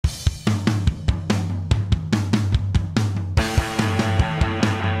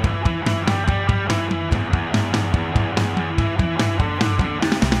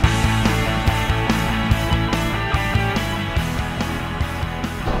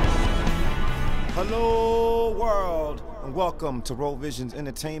Hello world, and welcome to Rovision's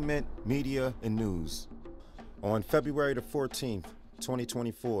entertainment, media, and news. On February the 14th,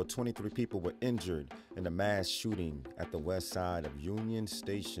 2024, 23 people were injured in a mass shooting at the west side of Union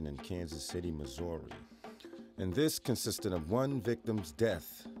Station in Kansas City, Missouri. And this consisted of one victim's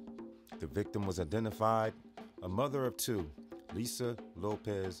death. The victim was identified, a mother of two, Lisa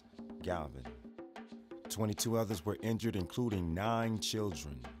Lopez Galvin. 22 others were injured, including 9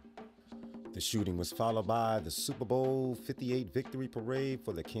 children. The shooting was followed by the Super Bowl 58 victory parade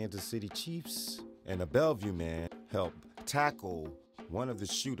for the Kansas City Chiefs, and a Bellevue man helped tackle one of the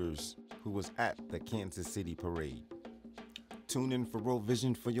shooters who was at the Kansas City parade. Tune in for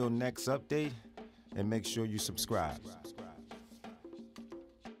Rovision for your next update, and make sure you subscribe.